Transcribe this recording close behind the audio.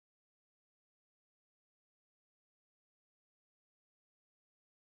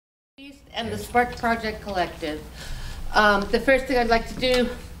And the Spark Project Collective. The first thing I'd like to do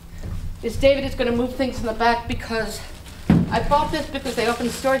is David is going to move things in the back because I bought this because they often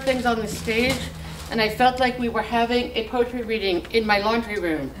store things on the stage, and I felt like we were having a poetry reading in my laundry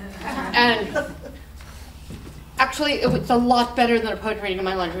room. And actually, it was a lot better than a poetry reading in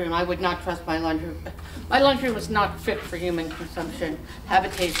my laundry room. I would not trust my laundry room. My laundry room was not fit for human consumption,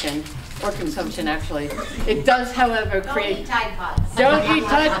 habitation, or consumption, actually. It does, however, create... Don't eat Tide Pods. Don't eat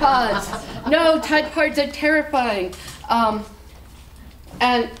Tide Pods. No, Tide Pods are terrifying.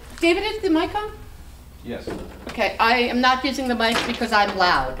 And David, is the mic on? Yes. Okay, I am not using the mic because I'm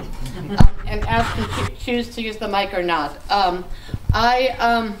loud. And Ash can choose to use the mic or not.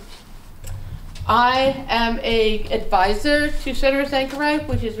 I am a advisor to Sonorous Anchorite,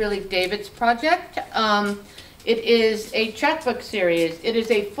 which is really David's project. It is a chapbook series. It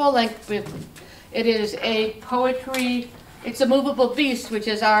is a full-length book. It is a poetry. It's a movable beast, which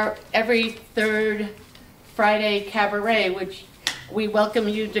is our every third Friday cabaret, which we welcome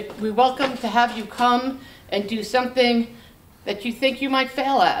to have you come and do something that you think you might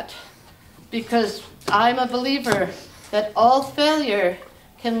fail at, because I'm a believer that all failure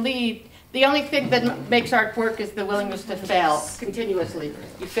can lead. The only thing that makes art work is the willingness to fail continuously.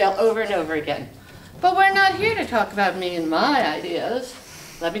 You fail over and over again. But we're not here to talk about me and my ideas.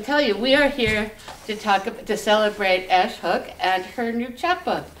 Let me tell you, we are here to celebrate Ash Hooke and her new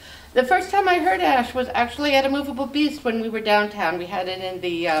chapbook. The first time I heard Ash was actually at a movable beast when we were downtown. We had it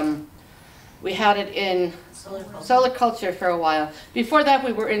in Solar Culture for a while. Before that,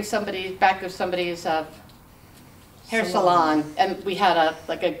 we were in back of somebody's hair salon, and we had a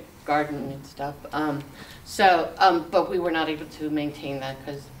garden and stuff. But we were not able to maintain that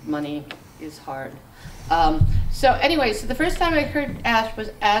because money is hard. So the first time I heard Ash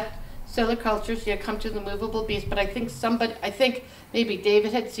was at Solar Culture. She had come to the movable beast, but I think maybe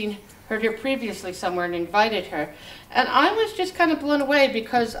David had heard her previously somewhere and invited her. And I was just kind of blown away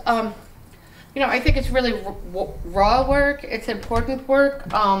because, I think it's really raw work. It's important work.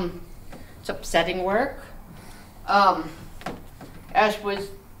 It's upsetting work. Ash was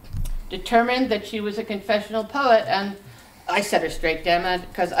determined that she was a confessional poet, and I set her straight, damn it,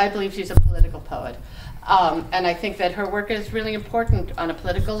 because I believe she's a political poet. And I think that her work is really important on a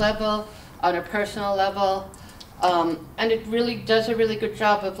political level, on a personal level, and it really does a really good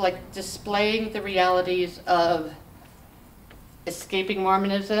job of displaying the realities of escaping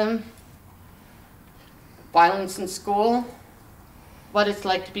Mormonism, violence in school, what it's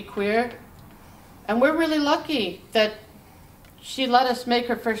like to be queer. And we're really lucky that she let us make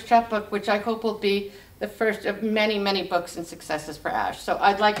her first chapbook, which I hope will be the first of many, many books and successes for Ash. So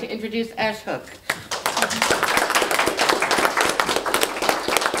I'd like to introduce Ash Hooke.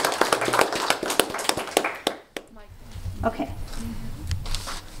 Okay.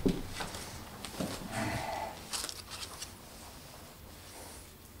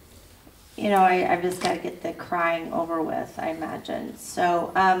 I've just got to get the crying over with, I imagine.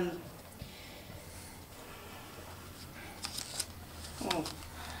 So,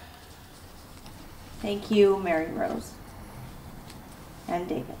 thank you, Maryrose and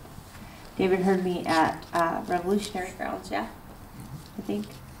David. David heard me at Revolutionary Grounds, yeah, I think.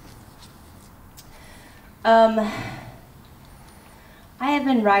 I have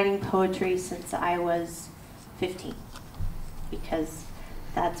been writing poetry since I was 15, because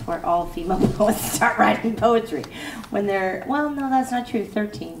that's where all female poets start writing poetry. When they're, well, no, that's not true,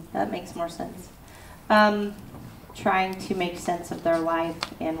 13. That makes more sense. Trying to make sense of their life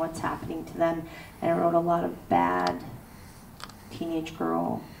and what's happening to them. And I wrote a lot of bad teenage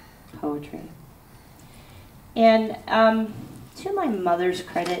girl poetry. And to my mother's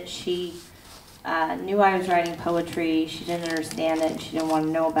credit, she knew I was writing poetry. She didn't understand it. She didn't want to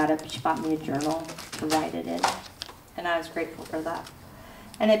know about it, but she bought me a journal to write it in. And I was grateful for that.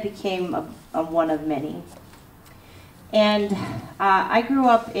 And it became a one of many. And I grew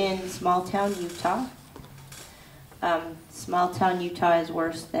up in small town Utah. Small town Utah is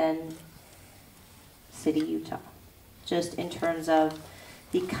worse than city Utah, just in terms of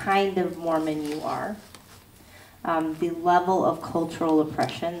the kind of Mormon you are, the level of cultural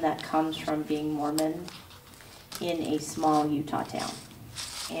oppression that comes from being Mormon in a small Utah town.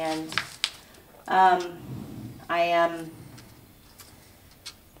 And I am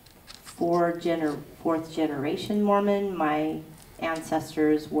fourth generation Mormon. My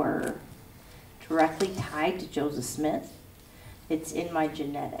ancestors were directly tied to Joseph Smith. It's in my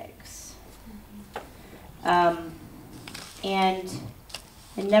genetics. And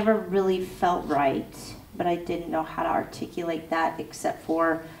it never really felt right, but I didn't know how to articulate that except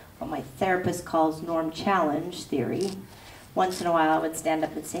for what my therapist calls norm challenge theory, once in a while I would stand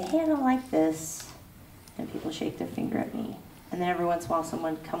up and say, hey, I don't like this. And people shake their finger at me. And then every once in a while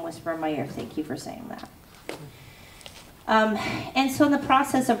someone would come whisper in my ear, thank you for saying that. And so in the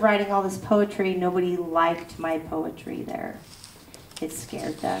process of writing all this poetry, nobody liked my poetry there. It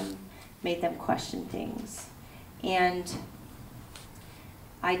scared them, made them question things. And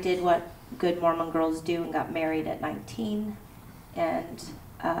I did what good Mormon girls do and got married at 19 and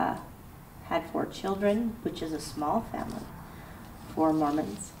had 4 children, which is a small family for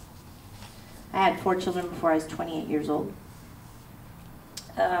Mormons. I had 4 children before I was 28 years old.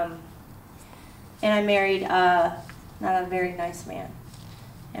 And I married not a very nice man.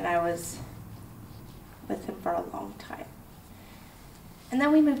 And I was with him for a long time. And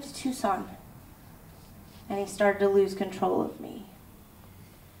then we moved to Tucson. And he started to lose control of me.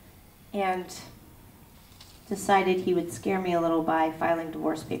 And decided he would scare me a little by filing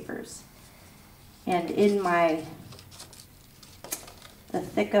divorce papers. And in the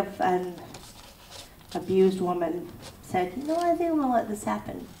thick of an abused woman said, you know, I think I'm going to let this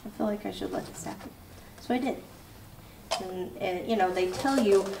happen. I feel like I should let this happen. So I did. And you know, they tell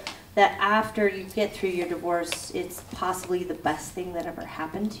you that after you get through your divorce, it's possibly the best thing that ever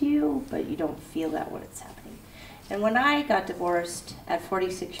happened to you, but you don't feel that when it's happening. And when I got divorced at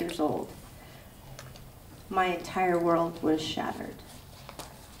 46 years old, my entire world was shattered.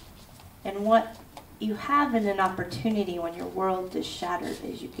 And what you have in an opportunity when your world is shattered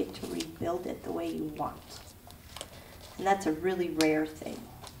is you get to rebuild it the way you want. And that's a really rare thing.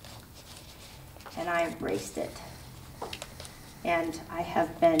 And I embraced it. And I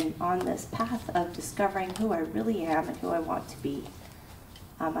have been on this path of discovering who I really am and who I want to be.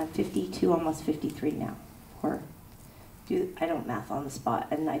 I'm 52, almost 53 now. I don't math on the spot,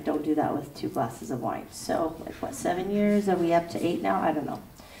 and I don't do that with 2 glasses of wine. So, like, what, 7 years? Are we up to 8 now? I don't know.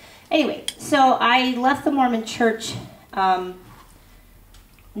 Anyway, so I left the Mormon church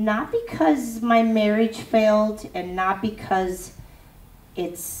not because my marriage failed and not because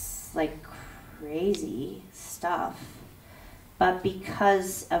it's like crazy stuff, but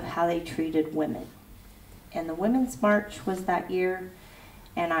because of how they treated women. And the Women's March was that year,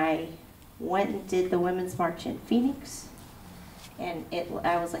 and I went and did the Women's March in Phoenix, and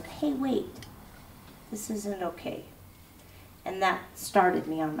I was like, hey, wait, this isn't okay. And that started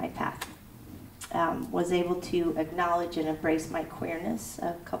me on my path. Was able to acknowledge and embrace my queerness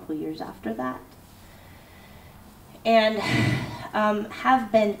a couple years after that. And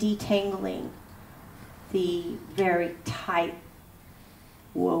have been detangling the very tight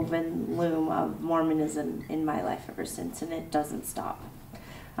woven loom of Mormonism in my life ever since, and it doesn't stop.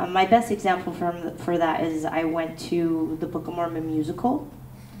 My best example for that is I went to the Book of Mormon musical,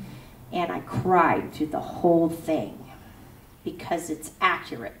 and I cried through the whole thing because it's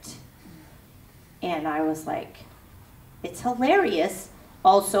accurate. And I was like, it's hilarious,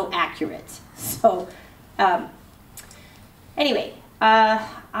 also accurate. So, anyway,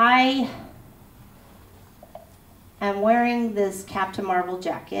 I am wearing this Captain Marvel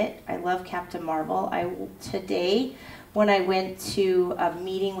jacket. I love Captain Marvel. Today, when I went to a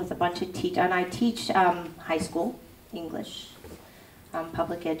meeting with a bunch of teachers, and I teach high school English,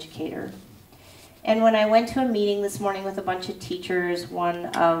 public educator. And when I went to a meeting this morning with a bunch of teachers, one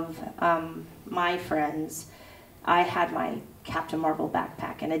of my friends, I had my Captain Marvel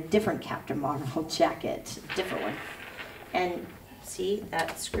backpack and a different Captain Marvel jacket, different one. And see,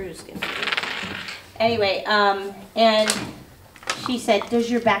 that screw's getting through. Anyway, and she said, does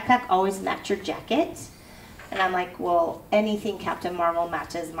your backpack always match your jacket? And I'm like, well, anything Captain Marvel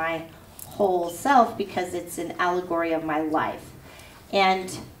matches my whole self because it's an allegory of my life. And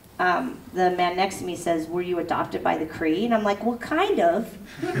the man next to me says, were you adopted by the Cree? And I'm like, well, kind of.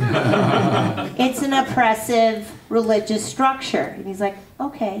 It's an oppressive religious structure. And he's like,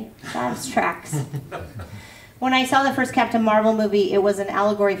 okay, that tracks. When I saw the first Captain Marvel movie, it was an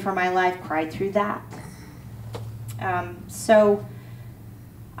allegory for my life, cried through that. So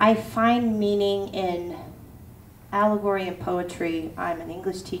I find meaning in allegory and poetry. I'm an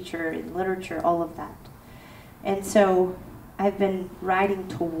English teacher, in literature, all of that. And so I've been writing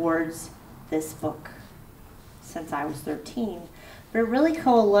towards this book since I was 13. But it really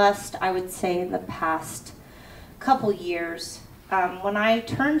coalesced, I would say, in the past couple years. When I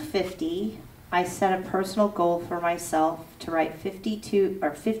turned 50, I set a personal goal for myself to write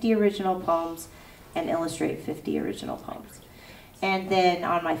 50 original poems and illustrate 50 original poems. And then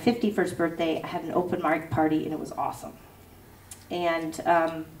on my 51st birthday, I had an open mic party, and it was awesome. And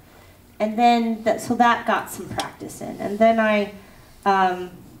then, so that got some practice in. And then I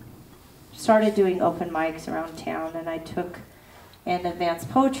started doing open mics around town, and I took and advanced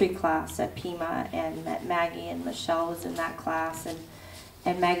poetry class at Pima, and met Maggie, and Michelle was in that class,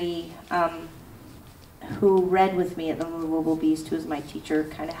 and Maggie, who read with me at the Movable Beast, who was my teacher,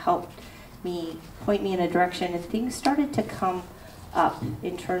 kind of helped me, point me in a direction, and things started to come up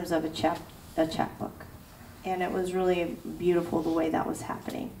in terms of a chapbook. And it was really beautiful the way that was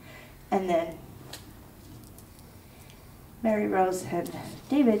happening. And then Maryrose and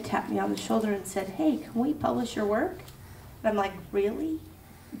David tapped me on the shoulder and said, "Hey, can we publish your work?" And I'm like, "Really?"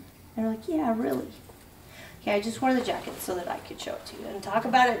 They're like, "Yeah, really." Okay, I just wore the jacket so that I could show it to you and talk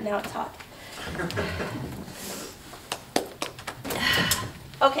about it. Now it's hot.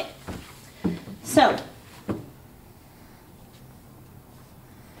 Okay, so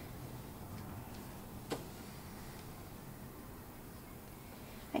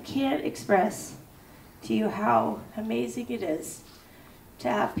I can't express to you how amazing it is to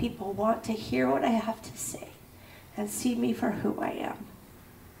have people want to hear what I have to say and see me for who I am.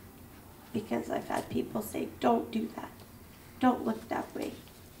 Because I've had people say, "Don't do that. Don't look that way.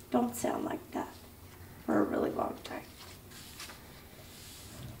 Don't sound like that," for a really long time.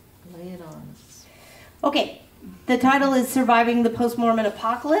 Lay it on us. Okay, the title is Surviving the Post-Mormon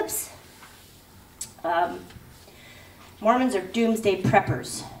Apocalypse. Mormons are doomsday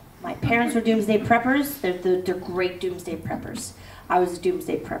preppers. My parents were doomsday preppers. They're great doomsday preppers. I was a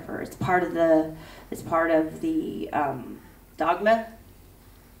doomsday prepper. It's part of the dogma.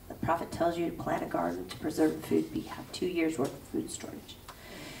 The prophet tells you to plant a garden to preserve food. We have 2 years worth of food storage.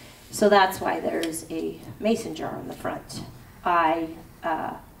 So that's why there's a mason jar on the front. I,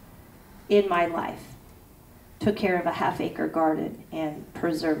 in my life, took care of a half-acre garden and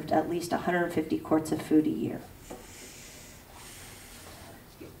preserved at least 150 quarts of food a year.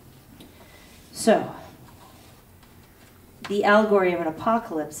 So, the allegory of an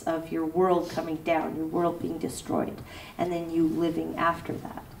apocalypse, of your world coming down, your world being destroyed, and then you living after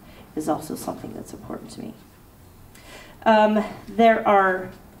that, is also something that's important to me. There are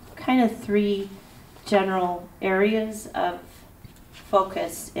kind of 3 general areas of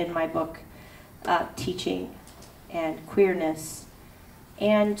focus in my book: teaching and queerness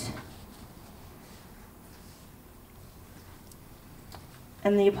and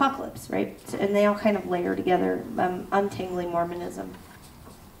the apocalypse, right? And they all kind of layer together, untangling Mormonism.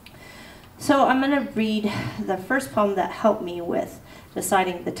 So I'm going to read the first poem that helped me with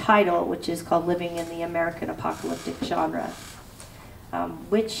deciding the title, which is called Living in the American Apocalyptic Genre,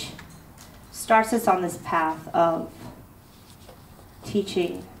 which starts us on this path of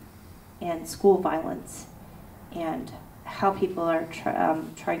teaching and school violence and how people are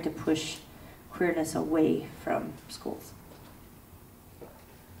trying to push queerness away from schools.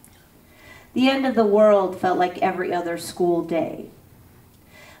 The end of the world felt like every other school day.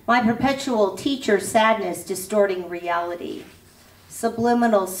 My perpetual teacher sadness distorting reality.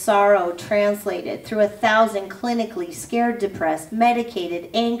 Subliminal sorrow translated through 1,000 clinically scared, depressed, medicated,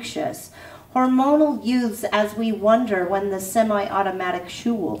 anxious, hormonal youths as we wonder when the semi-automatic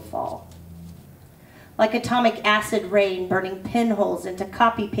shoe will fall. Like atomic acid rain burning pinholes into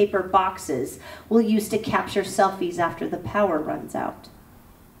copy paper boxes we'll use to capture selfies after the power runs out.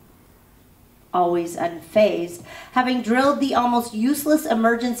 Always unfazed, having drilled the almost useless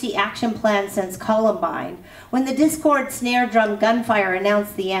emergency action plan since Columbine, when the Discord snare drum gunfire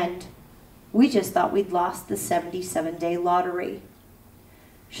announced the end, we just thought we'd lost the 77-day lottery.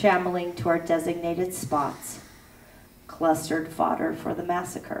 Shambling to our designated spots, clustered fodder for the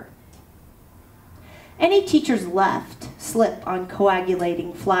massacre. Any teachers left slip on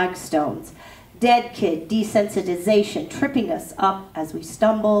coagulating flagstones, dead kid desensitization tripping us up as we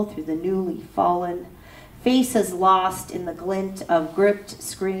stumble through the newly fallen, faces lost in the glint of gripped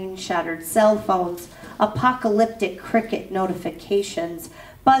screen, shattered cell phones, apocalyptic cricket notifications,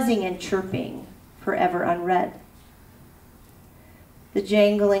 buzzing and chirping, forever unread. The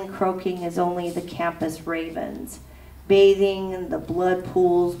jangling croaking is only the campus ravens, bathing in the blood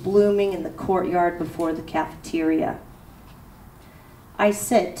pools, blooming in the courtyard before the cafeteria. I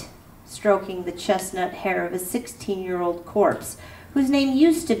sit, stroking the chestnut hair of a 16-year-old corpse, whose name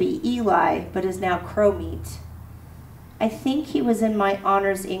used to be Eli, but is now crow meat. I think he was in my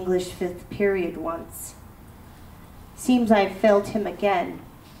honors English 5th period once. Seems I've failed him again.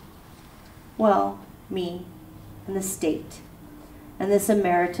 Well, me, and the state, and this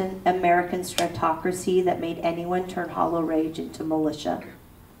American stratocracy that made anyone turn hollow rage into militia.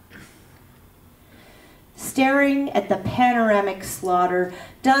 Staring at the panoramic slaughter,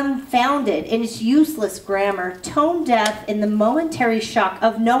 dumbfounded in its useless grammar, tone deaf in the momentary shock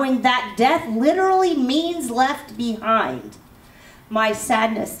of knowing that death literally means left behind, my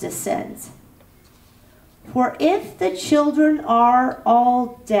sadness descends. For if the children are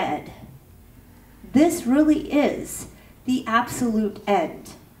all dead, this really is the absolute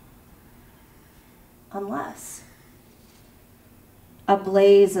end. Unless a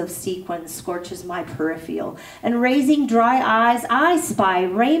blaze of sequins scorches my peripheral, and raising dry eyes, I spy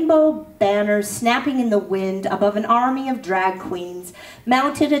rainbow banners snapping in the wind above an army of drag queens,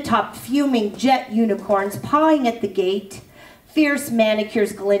 mounted atop fuming jet unicorns pawing at the gate, fierce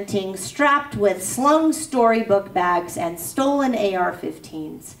manicures glinting, strapped with slung storybook bags and stolen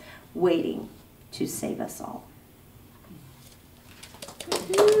AR-15s, waiting to save us all.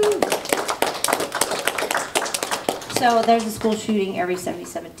 So there's a school shooting every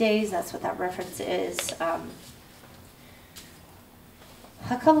 77 days. That's what that reference is. A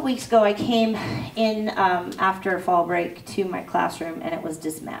couple weeks ago, I came in after fall break to my classroom, and it was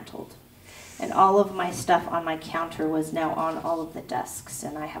dismantled. And all of my stuff on my counter was now on all of the desks.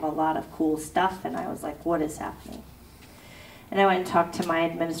 And I have a lot of cool stuff, and I was like, what is happening? And I went and talked to my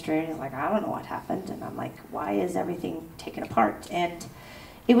administrator, and he's like, I don't know what happened. And I'm like, why is everything taken apart? And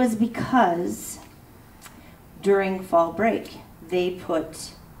it was because during fall break, they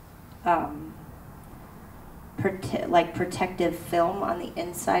put protective film on the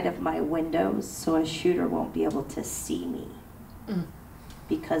inside of my windows so a shooter won't be able to see me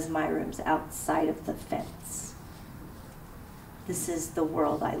because my room's outside of the fence. This is the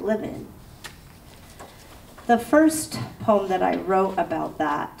world I live in. The first poem that I wrote about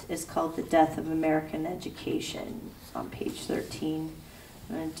that is called The Death of American Education. It's on page 13.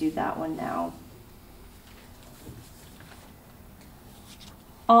 I'm going to do that one now.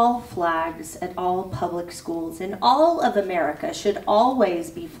 All flags at all public schools in all of America should always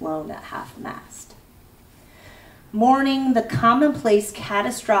be flown at half-mast. Mourning the commonplace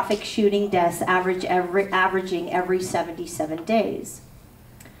catastrophic shooting deaths averaging every 77 days.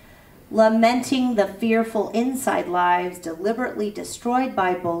 Lamenting the fearful inside lives deliberately destroyed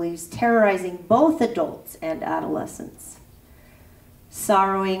by bullies terrorizing both adults and adolescents.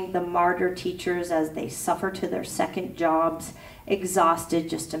 Sorrowing the martyr teachers as they suffer to their second jobs, exhausted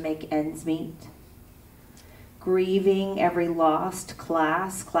just to make ends meet. Grieving every lost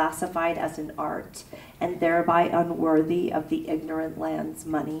class classified as an art and thereby unworthy of the ignorant land's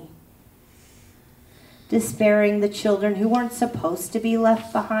money. Despairing the children who weren't supposed to be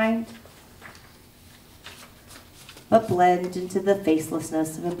left behind, but blend into the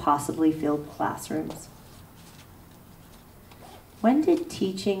facelessness of impossibly filled classrooms. When did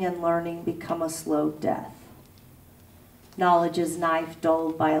teaching and learning become a slow death? Knowledge's knife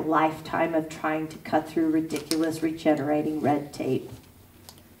dulled by a lifetime of trying to cut through ridiculous regenerating red tape.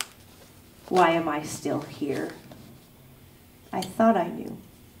 Why am I still here? I thought I knew.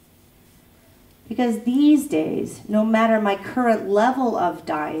 Because these days, no matter my current level of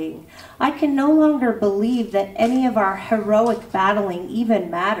dying, I can no longer believe that any of our heroic battling even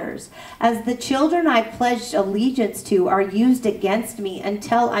matters, as the children I pledged allegiance to are used against me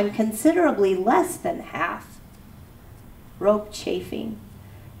until I'm considerably less than half. Rope chafing,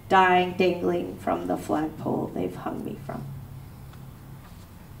 dying dangling from the flagpole they've hung me from.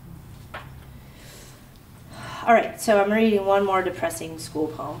 All right, so I'm reading one more depressing school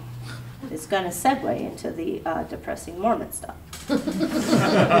poem. It's going to segue into the depressing Mormon stuff.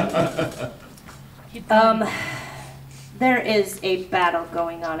 There is a battle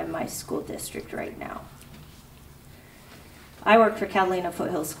going on in my school district right now. I work for Catalina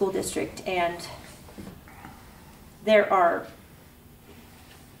Foothills School District, and there are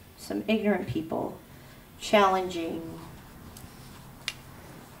some ignorant people challenging, I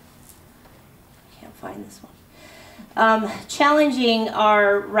can't find this one, challenging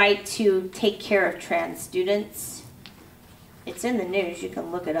our right to take care of trans students. It's in the news, you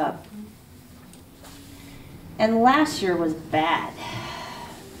can look it up. And last year was bad.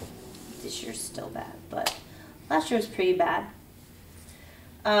 This year's still bad, but last year was pretty bad.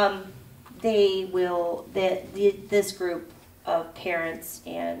 This group of parents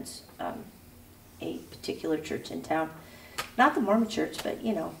and a particular church in town, not the Mormon church, but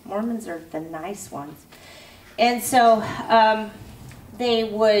you know, Mormons are the nice ones. And so they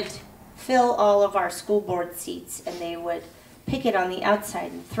would fill all of our school board seats, and they would picket on the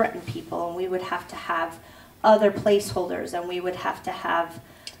outside and threaten people, and we would have to have other placeholders, and we would have to have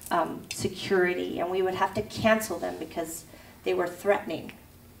security, and we would have to cancel them because they were threatening.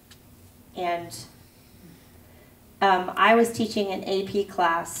 And I was teaching an AP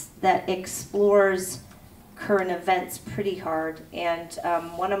class that explores current events pretty hard, and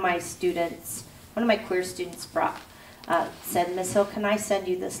one of my queer students said, Miss Hill, can I send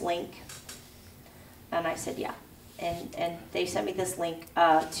you this link? And I said, yeah. And they sent me this link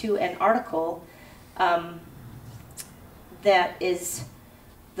to an article that is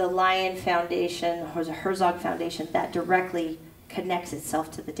the Lion Foundation, or the Herzog Foundation, that directly connects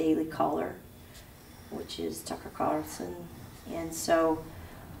itself to the Daily Caller, which is Tucker Carlson. And so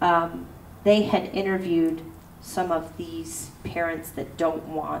they had interviewed some of these parents that don't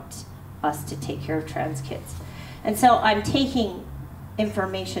want us to take care of trans kids. And so I'm taking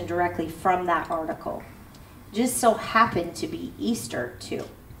information directly from that article. Just so happened to be Easter too,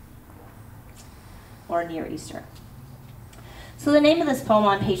 or near Easter. So the name of this poem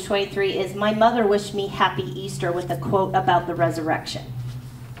on page 23 is "My Mother Wished Me Happy Easter," with a quote about the resurrection.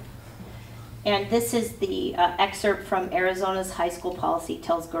 And this is the excerpt from Arizona's high school policy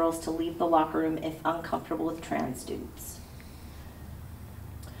tells girls to leave the locker room if uncomfortable with trans students.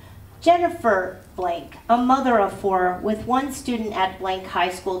 Jennifer blank, a mother of 4 with one student at blank high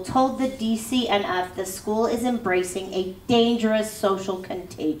school, told the DCNF the school is embracing a dangerous social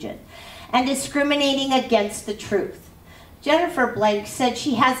contagion and discriminating against the truth. Jennifer blank said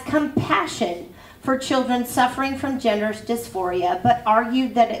she has compassion for children suffering from gender dysphoria, but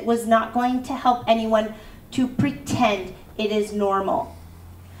argued that it was not going to help anyone to pretend it is normal.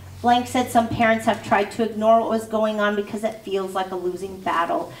 Blank said some parents have tried to ignore what was going on because it feels like a losing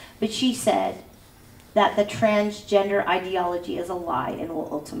battle, but she said that the transgender ideology is a lie and will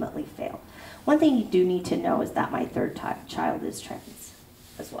ultimately fail. One thing you do need to know is that my 3rd child is trans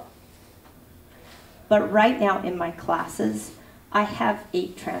as well. But right now in my classes, I have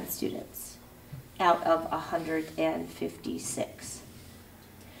 8 trans students out of 156.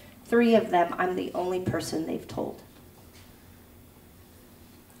 3 of them, I'm the only person they've told.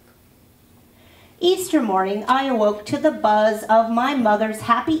 Easter morning, I awoke to the buzz of my mother's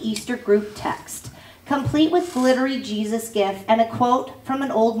Happy Easter group text, complete with glittery Jesus gift and a quote from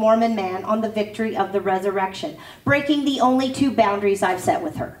an old Mormon man on the victory of the resurrection, breaking the only 2 boundaries I've set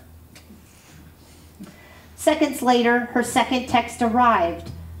with her. Seconds later, her second text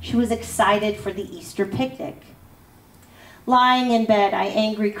arrived. She was excited for the Easter picnic. Lying in bed, I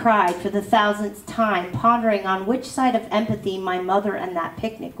angry cried for the 1000th time, pondering on which side of empathy my mother and that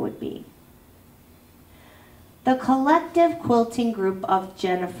picnic would be. The collective quilting group of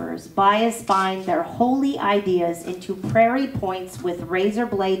Jennifers bind their holy ideas into prairie points with razor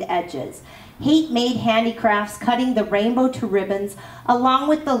blade edges, hate-made handicrafts cutting the rainbow to ribbons, along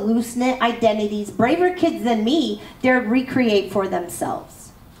with the loose-knit identities braver kids than me dared recreate for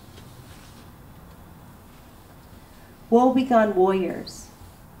themselves. Woebegone warriors,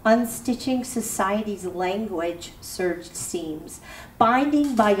 unstitching society's language surged seams,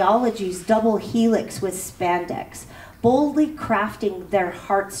 binding biology's double helix with spandex, boldly crafting their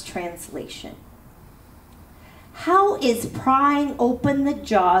heart's translation. How is prying open the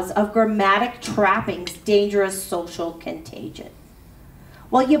jaws of grammatic trappings dangerous social contagion?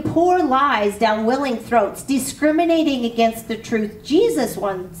 While you pour lies down willing throats, discriminating against the truth Jesus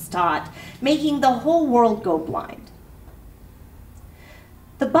once taught, making the whole world go blind.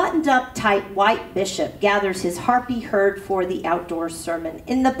 The buttoned-up tight white bishop gathers his harpy herd for the outdoor sermon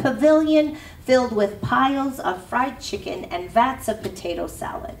in the pavilion filled with piles of fried chicken and vats of potato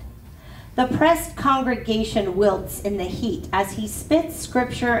salad. The pressed congregation wilts in the heat as he spits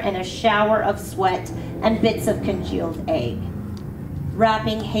scripture in a shower of sweat and bits of congealed egg,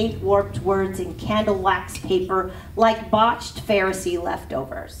 wrapping hate-warped words in candle wax paper like botched Pharisee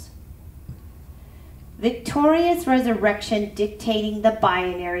leftovers. Victorious resurrection dictating the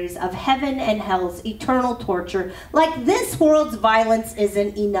binaries of heaven and hell's eternal torture, like this world's violence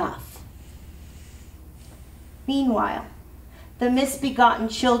isn't enough. Meanwhile, the misbegotten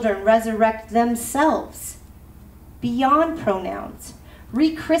children resurrect themselves beyond pronouns,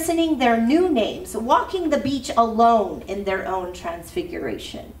 rechristening their new names, walking the beach alone in their own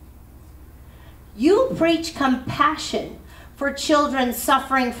transfiguration. You preach compassion for children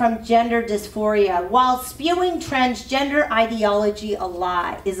suffering from gender dysphoria while spewing transgender ideology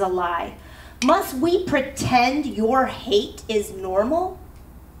is a lie. Must we pretend your hate is normal?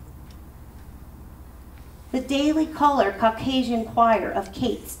 The Daily Caller Caucasian choir of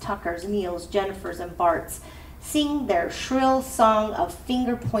Kates, Tuckers, Neils, Jennifers, and Barts sing their shrill song of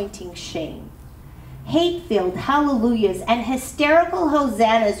finger-pointing shame. Hate-filled hallelujahs and hysterical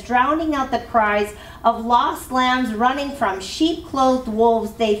hosannas drowning out the cries of lost lambs running from sheep-clothed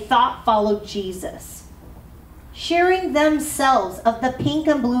wolves they thought followed Jesus, shearing themselves of the pink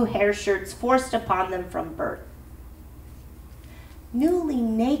and blue hair shirts forced upon them from birth. Newly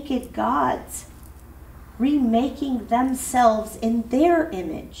naked gods, remaking themselves in their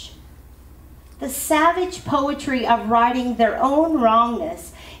image. The savage poetry of writing their own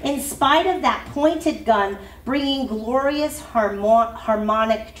wrongness in spite of that pointed gun, bringing glorious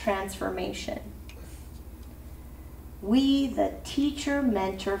harmonic transformation. We, the teacher,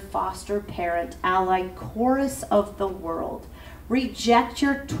 mentor, foster, parent, ally, chorus of the world, reject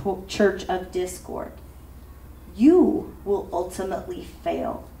your church of discord. You will ultimately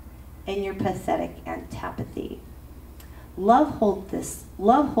fail in your pathetic antipathy. Love holds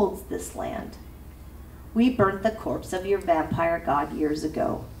this land. We burnt the corpse of your vampire god years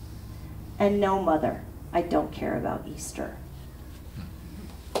ago. And no, mother, I don't care about Easter.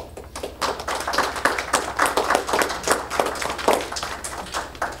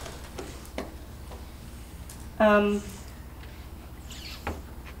 How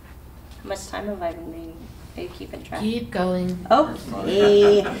much time have I been reading? Are you keeping track? Keep going.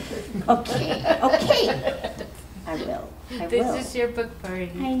 Okay. Okay. I will. This is your book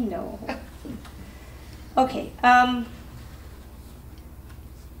party. I know. Okay.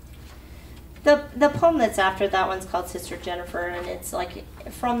 The poem that's after that one's called Sister Jennifer, and it's like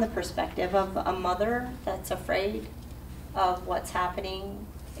from the perspective of a mother that's afraid of what's happening.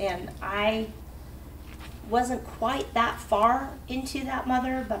 And I wasn't quite that far into that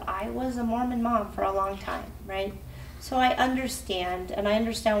mother, but I was a Mormon mom for a long time, right? So I understand, and I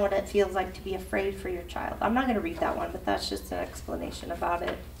understand what it feels like to be afraid for your child. I'm not going to read that one, but that's just an explanation about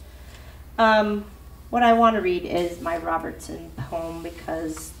it. What I want to read is my Robertson poem,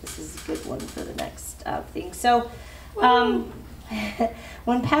 because this is a good one for the next thing. So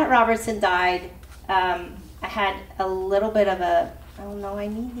when Pat Robertson died, I had a little bit of a, oh no, I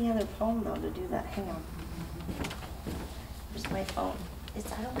need the other poem though to do that. Hang on. Where's my phone? I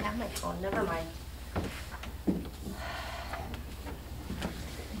don't have my phone, never mind.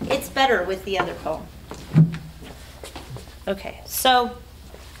 It's better with the other poem. Okay, so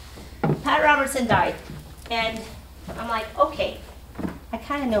Pat Robertson died, and I'm like, okay, I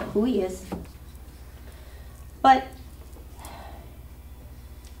kind of know who he is, but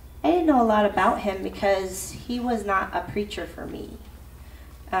I didn't know a lot about him because he was not a preacher for me.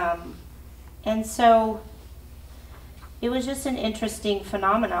 And so it was just an interesting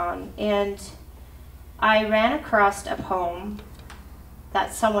phenomenon, and I ran across a poem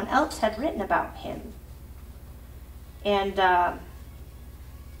that someone else had written about him. And there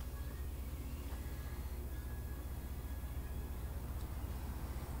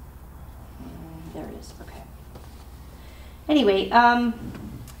it is, okay. Anyway,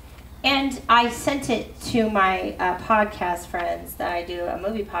 and I sent it to my podcast friends that I do a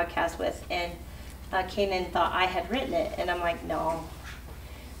movie podcast with, and Kanan thought I had written it, and I'm like, no,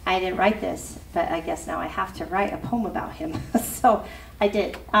 I didn't write this, but I guess now I have to write a poem about him. So I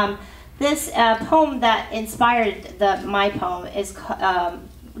did. This poem that inspired my poem is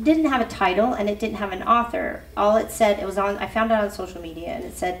didn't have a title, and it didn't have an author. All it said, I found it on social media, and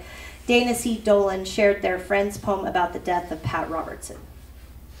it said, Dana C. Dolan shared their friend's poem about the death of Pat Robertson.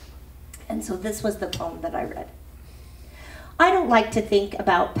 And so this was the poem that I read. I don't like to think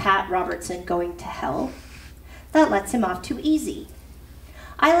about Pat Robertson going to hell. That lets him off too easy.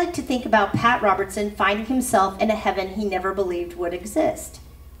 I like to think about Pat Robertson finding himself in a heaven he never believed would exist,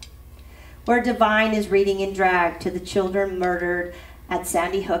 where Divine is reading in drag to the children murdered at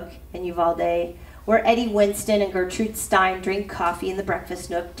Sandy Hook in Uvalde, where Eddie Winston and Gertrude Stein drink coffee in the breakfast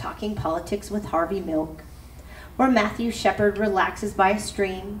nook talking politics with Harvey Milk, where Matthew Shepard relaxes by a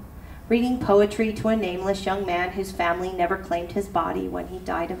stream, reading poetry to a nameless young man whose family never claimed his body when he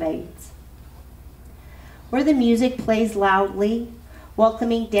died of AIDS, where the music plays loudly,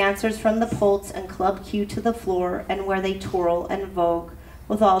 welcoming dancers from the pulse and Club Q to the floor, and where they twirl and vogue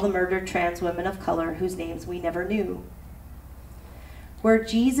with all the murdered trans women of color whose names we never knew, where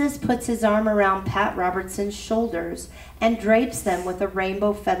Jesus puts his arm around Pat Robertson's shoulders and drapes them with a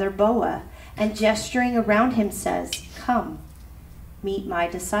rainbow feather boa, and gesturing around him says, "Come, meet my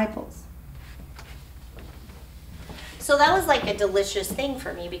disciples." So that was like a delicious thing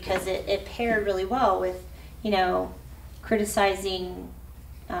for me, because it paired really well with, criticizing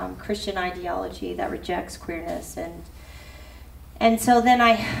Christian ideology that rejects queerness, and so then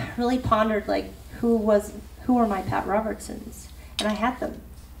I really pondered, like, who are my Pat Robertsons, and I had them.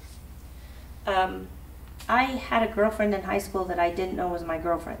 I had a girlfriend in high school that I didn't know was my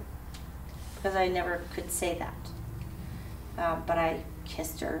girlfriend, because I never could say that, but I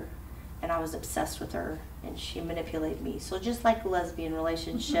kissed her, and I was obsessed with her, and she manipulated me. So just like a lesbian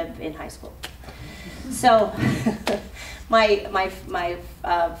relationship in high school. So my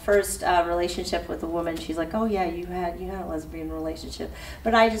first relationship with a woman, she's like, oh yeah, you had a lesbian relationship.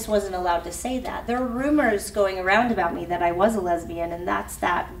 But I just wasn't allowed to say that. There were rumors going around about me that I was a lesbian, and that's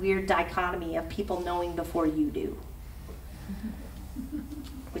that weird dichotomy of people knowing before you do.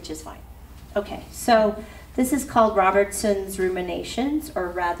 Which is fine. Okay, so this is called Robertson's Ruminations, or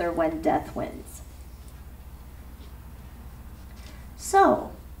rather, When Death Wins.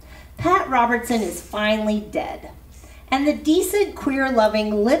 So, Pat Robertson is finally dead, and the decent,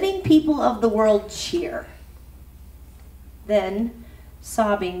 queer-loving, living people of the world cheer. Then,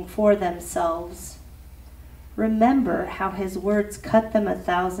 sobbing for themselves, remember how his words cut them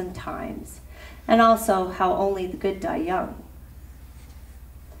 1,000 times, and also how only the good die young.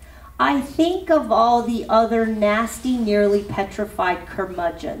 I think of all the other nasty, nearly petrified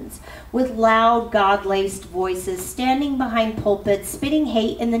curmudgeons with loud, God-laced voices standing behind pulpits, spitting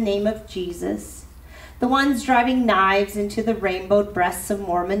hate in the name of Jesus. The ones driving knives into the rainbowed breasts of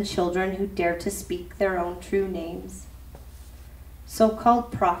Mormon children who dare to speak their own true names.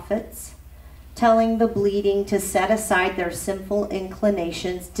 So-called prophets, telling the bleeding to set aside their sinful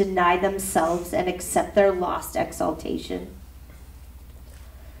inclinations, deny themselves, and accept their lost exaltation.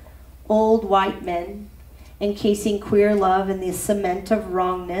 Old white men, encasing queer love in the cement of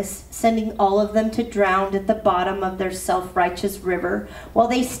wrongness, sending all of them to drown at the bottom of their self-righteous river, while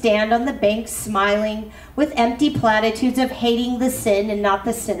they stand on the bank smiling with empty platitudes of hating the sin and not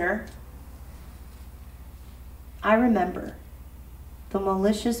the sinner. I remember the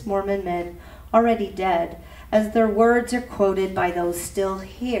malicious Mormon men already dead, as their words are quoted by those still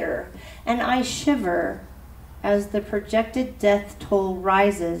here, and I shiver as the projected death toll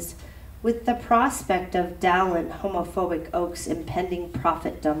rises with the prospect of Dallin homophobic Oak's impending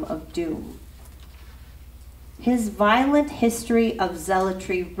prophetdom of doom. His violent history of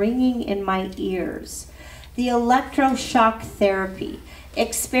zealotry ringing in my ears, the electroshock therapy,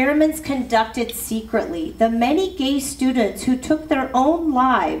 experiments conducted secretly, the many gay students who took their own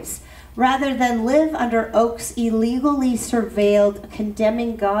lives rather than live under Oak's illegally surveilled,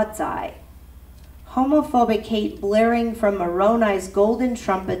 condemning God's eye. Homophobic hate blaring from Moroni's golden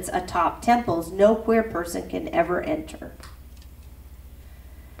trumpets atop temples no queer person can ever enter.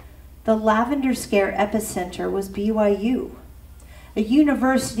 The Lavender Scare epicenter was BYU, a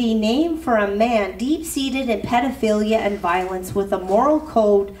university named for a man deep-seated in pedophilia and violence with a moral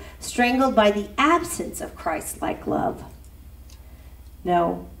code strangled by the absence of Christ-like love.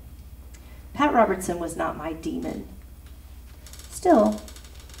 No, Pat Robertson was not my demon. Still,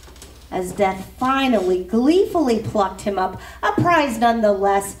 as death finally gleefully plucked him up, a prize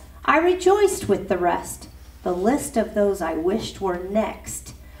nonetheless, I rejoiced with the rest, the list of those I wished were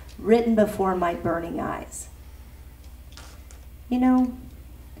next, written before my burning eyes. You know,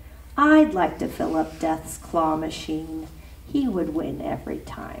 I'd like to fill up Death's claw machine. He would win every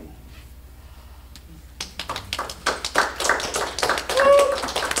time.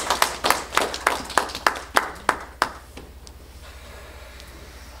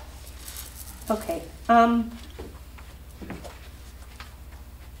 Okay, that's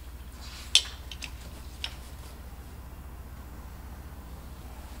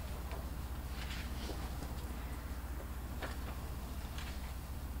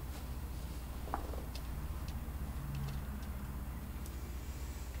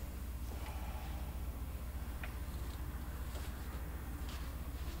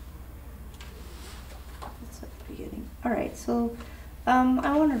at the beginning. All right, so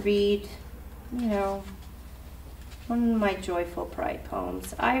I want to read, you know, one of my joyful pride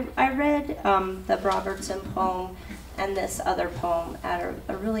poems. I read the Robertson poem and this other poem at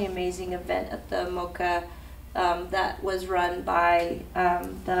a really amazing event at the MOCA that was run by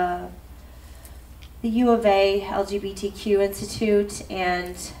the U of A LGBTQ Institute,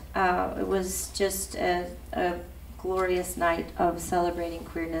 and it was just a glorious night of celebrating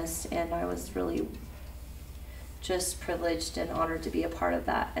queerness, and I was really just privileged and honored to be a part of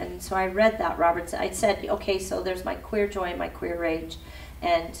that. And so I read that Robertson. I said, okay, so there's my queer joy and my queer rage,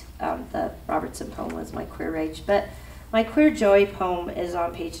 and the Robertson poem was my queer rage. But my queer joy poem is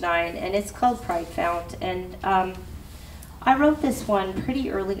on page 9, and it's called Pride Found. And I wrote this one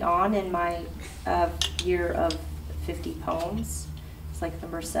pretty early on in my year of 50 poems. It's like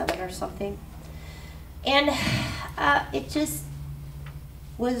number 7 or something. And it just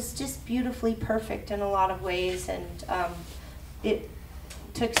was just beautifully perfect in a lot of ways, and it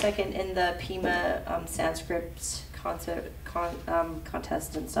took second in the Pima Sanskrit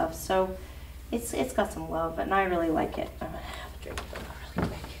contest and stuff. So it's got some love, and I really like it. I'm gonna have a drink of it really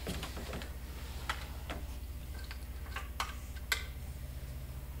quick.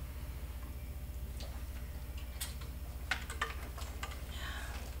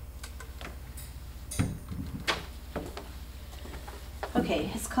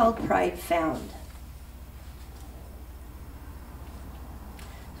 Okay, it's called Pride Found.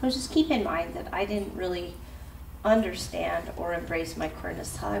 So just keep in mind that I didn't really understand or embrace my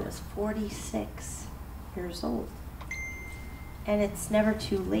queerness till I was 46 years old. And it's never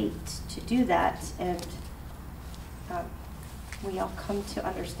too late to do that. And We all come to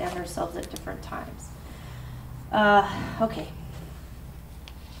understand ourselves at different times. Okay.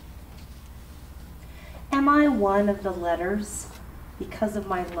 Am I one of the letters because of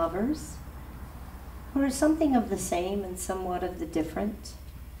my lovers? Or is something of the same and somewhat of the different?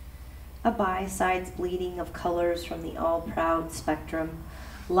 A by-sides bleeding of colors from the all-proud spectrum,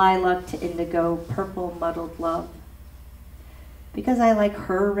 lilac to indigo, purple muddled love. Because I like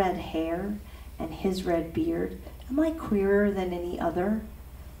her red hair and his red beard, am I queerer than any other?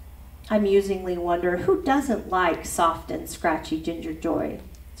 I musingly wonder, who doesn't like soft and scratchy ginger joy?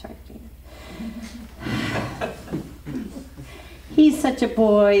 Sorry, Keenan. He's such a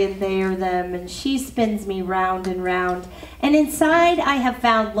boy, and they are them, and she spins me round and round. And inside I have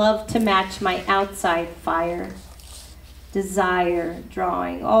found love to match my outside fire. Desire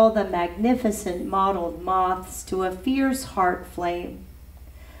drawing all the magnificent mottled moths to a fierce heart flame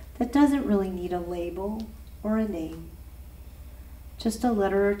that doesn't really need a label or a name. Just a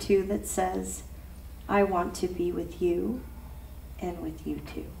letter or two that says, I want to be with you and with you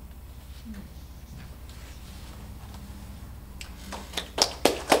too.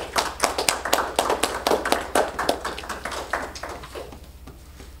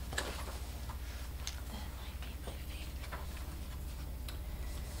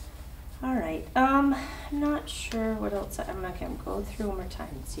 All right, I'm not sure what else. I'm not going to go through one more time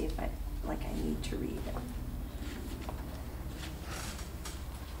and see if I need to read it.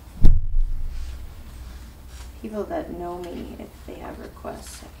 People that know me, if they have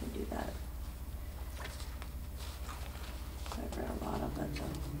requests, I can do that. I've read a lot of it,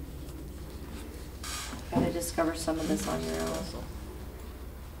 though. Got to discover some of this on your own.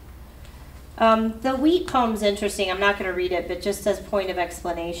 The wheat poem's interesting. I'm not going to read it, but just as point of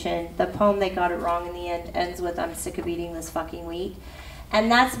explanation, the poem They Got It Wrong in the End ends with, I'm sick of eating this fucking wheat.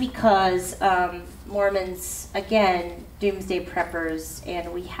 And that's because Mormons, again, doomsday preppers,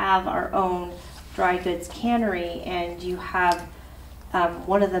 and we have our own dry goods cannery, and you have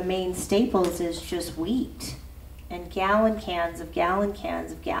one of the main staples is just wheat and gallon cans of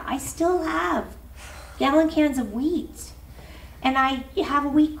I still have gallon cans of wheat, and I have a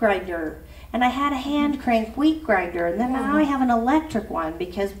wheat grinder, and I had a hand crank wheat grinder, and then now I have an electric one,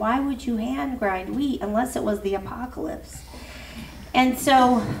 because why would you hand grind wheat unless it was the apocalypse? And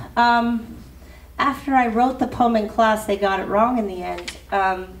so after I wrote the poem in class, They Got It Wrong in the End,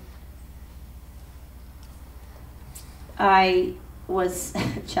 I was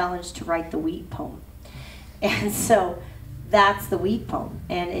challenged to write the wheat poem. And so that's the wheat poem.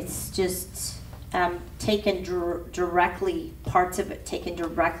 And it's just taken directly, parts of it taken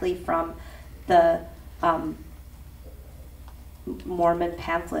directly from the Mormon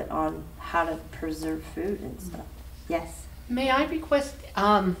pamphlet on how to preserve food and stuff. Yes? May I request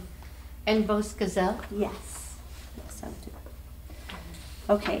En Vos Gazelle? Yes. Yes, I would do.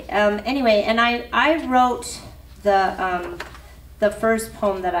 Okay, anyway, and I wrote the first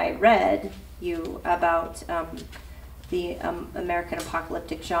poem that I read you about the American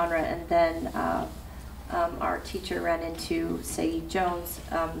apocalyptic genre, and then our teacher ran into Saeed Jones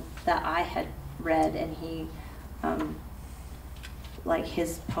that I had read, and he like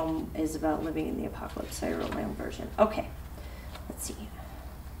his poem is about living in the apocalypse, so I wrote my own version. Okay, let's see.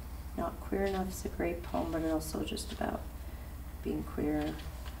 Not Queer Enough is a great poem, but it's also just about being queer.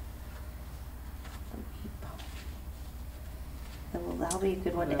 Well, that'll be a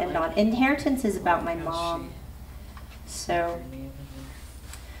good one to end on. Inheritance is about my mom. So,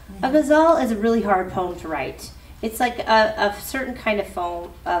 a ghazal is a really hard poem to write. It's like a certain kind of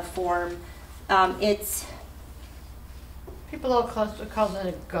form. It's people all call it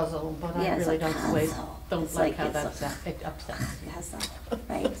a guzzle, but yeah, I really don't like like how that's it upsets me.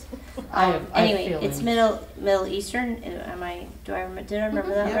 Right. Anyway, it's Middle Eastern. Did I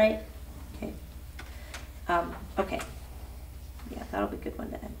remember that right? Okay. Okay. Yeah, that'll be a good one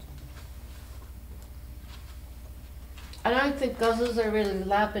to end. And I think guzzles are really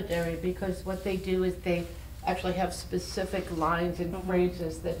lapidary, because what they do is they actually have specific lines and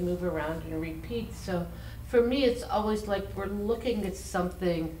phrases that move around and repeat. So for me, it's always like we're looking at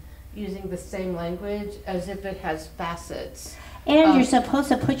something using the same language as if it has facets. And you're supposed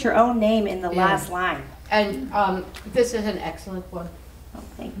to put your own name in the last line. And this is an excellent one. Oh,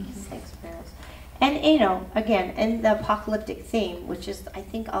 thank you. Thanks, Maryrose. And, again, and the apocalyptic theme, which is, I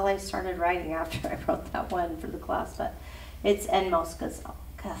think, all I started writing after I wrote that one for the class, but it's En Vos Gazelle.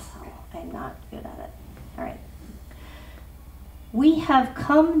 I'm not good at it. All right. We have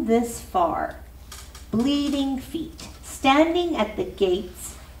come this far, bleeding feet, standing at the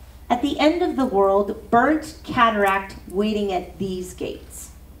gates, at the end of the world, burnt cataract waiting at these gates.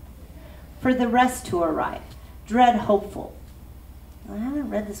 For the rest to arrive, dread hopeful, I haven't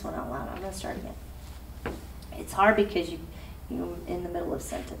read this one out loud. I'm going to start again. It's hard because you're in the middle of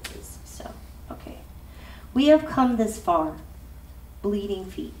sentences. So, okay. We have come this far, bleeding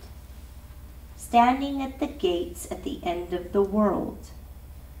feet, standing at the gates at the end of the world,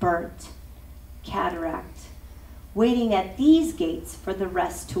 burnt, cataract, waiting at these gates for the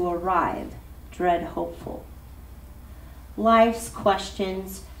rest to arrive, dread hopeful. Life's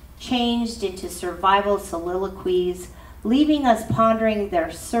questions changed into survival soliloquies, leaving us pondering their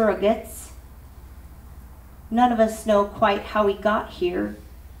surrogates. None of us know quite how we got here.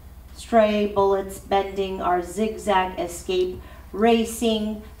 Stray bullets bending our zigzag escape,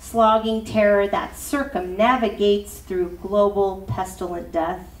 racing, slogging terror that circumnavigates through global pestilent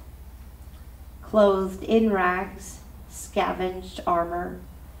death. Clothed in rags, scavenged armor,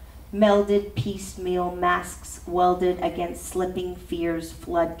 melded piecemeal masks welded against slipping fear's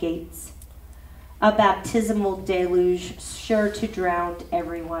floodgates. A baptismal deluge sure to drown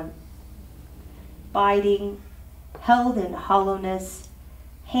everyone. Biting, held in hollowness,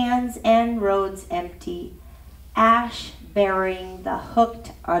 hands and roads empty, ash bearing the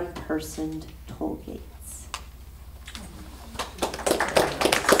hooked, unpersoned toll gates.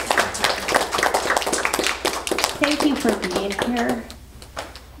 Thank you for being here.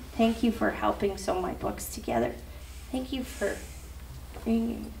 Thank you for helping sew my books together. Thank you for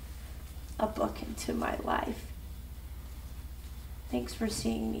bringing a book into my life. Thanks for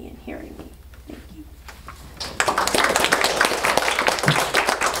seeing me and hearing me. Thank you.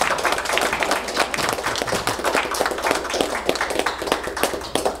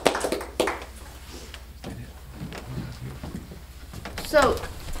 So,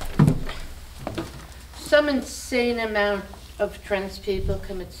 some insane amount of trans people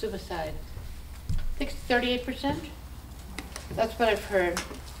commit suicide. I think it's 38%. That's what I've heard.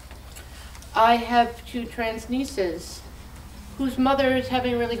 I have 2 trans nieces whose mother is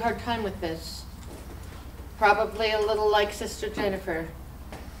having a really hard time with this. Probably a little like Sister Jennifer.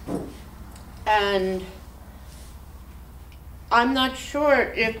 And I'm not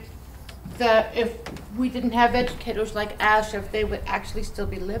sure if we didn't have educators like Ash, if they would actually still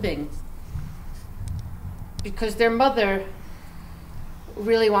be living. Because their mother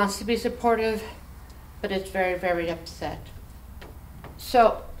really wants to be supportive, but is very, very upset.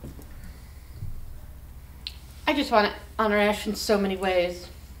 So, I just want to honor Ash in so many ways.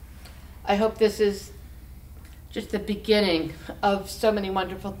 I hope this is just the beginning of so many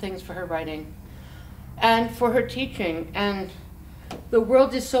wonderful things for her writing and for her teaching. And the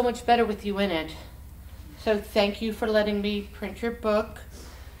world is so much better with you in it. So thank you for letting me print your book.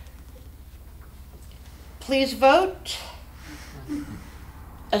 Please vote,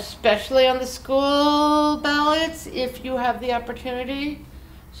 especially on the school ballots if you have the opportunity,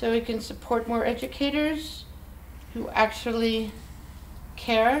 so we can support more educators who actually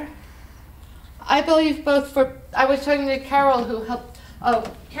care. I believe I was talking to Carol who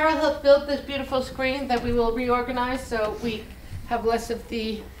Carol helped build this beautiful screen that we will reorganize so we have less of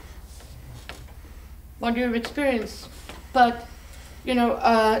the Wonder Room experience. But, you know,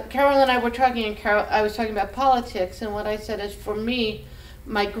 Carol and I were talking, and I was talking about politics, and what I said is, for me,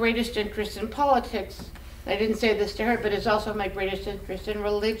 my greatest interest in politics, I didn't say this to her, but it's also my greatest interest in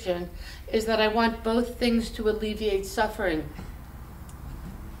religion, is that I want both things to alleviate suffering.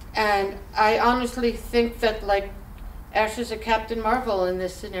 And I honestly think that, like, Ash is a Captain Marvel in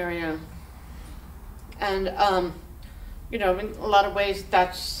this scenario. And, you know, in a lot of ways,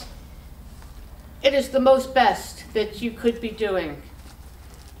 it is the most best that you could be doing.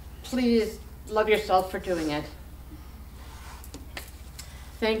 Please love yourself for doing it.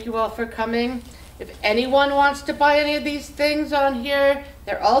 Thank you all for coming. If anyone wants to buy any of these things on here,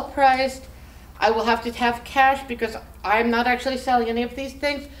 they're all priced. I will have to have cash because I'm not actually selling any of these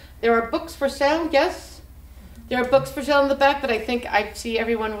things. There are books for sale, yes. There are books for sale in the back, but I think I see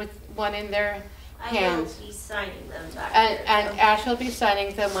everyone with one in their hands. I will be signing them back and Ash will be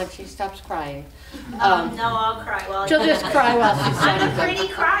signing them when she stops crying. No, I'll cry while she'll just cry while she's signing I'm a pretty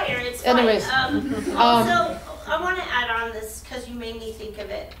crier, it's fine. Anyways, also, I want to add on this because you made me think of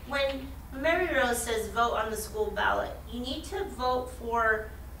it. When Maryrose says vote on the school ballot, you need to vote for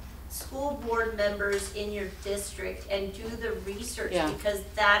school board members in your district and do the research because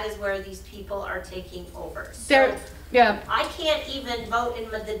that is where these people are taking over. So I can't even vote in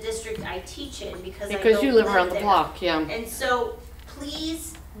the district I teach in because you live around the block, And so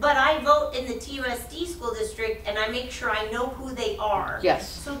please, but I vote in the TUSD school district and I make sure I know who they are. Yes.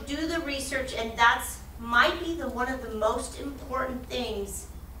 So do the research, and that's might be one of the most important things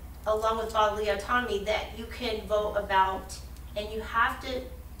along with bodily autonomy that you can vote about, and you have to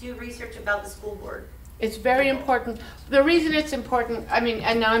do research about the school board. It's very important. The reason it's important, I mean,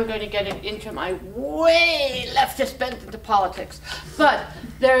 and now I'm going to get it into my way leftist bent into politics, but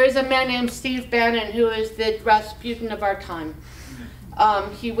there is a man named Steve Bannon who is the Rasputin of our time.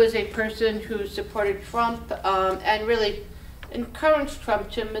 He was a person who supported Trump and really encouraged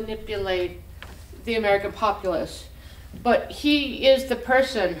Trump to manipulate the American populace. But he is the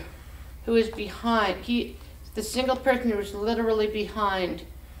person who is behind, the single person who is literally behind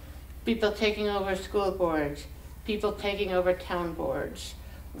people taking over school boards, people taking over town boards.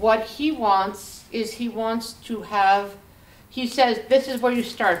 What he wants is he wants to have, he says, this is where you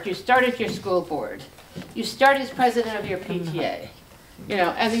start. You start at your school board. You start as president of your PTA. You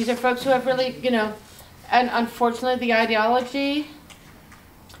know, and these are folks who have really, you know, and unfortunately the ideology,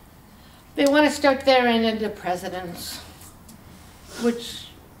 they want to start there and end up presidents, which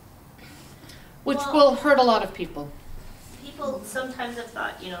will hurt a lot of people. People sometimes have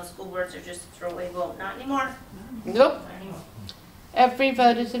thought, you know, school boards are just a throwaway vote. Not anymore. Nope. Not anymore. Every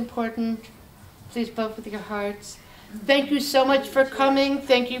vote is important. Please vote with your hearts. Thank you so much for coming.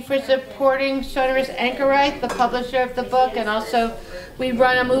 Thank you for supporting Sonorous Anchorite, the publisher of the book, and also we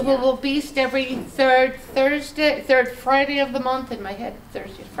run a movable beast every third Friday of the month. In my head,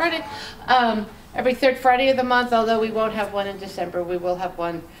 Thursday, Friday. Every third Friday of the month, although we won't have one in December. We will have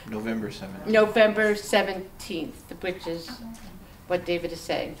one November 7th. November 17th, which is what David is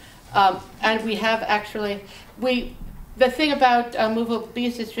saying. And we have actually, the thing about movable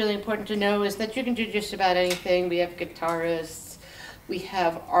beasts that's really important to know is that you can do just about anything. We have guitarists, we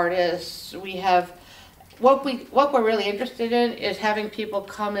have artists, we have, what we're really interested in is having people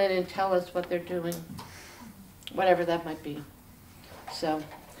come in and tell us what they're doing, whatever that might be. So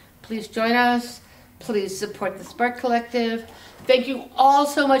please join us. Please support the Spark Collective. Thank you all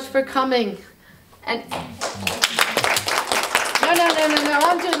so much for coming. And no,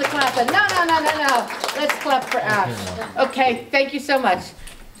 I'm doing the clapping. No. Let's clap for Ash. Okay, thank you so much.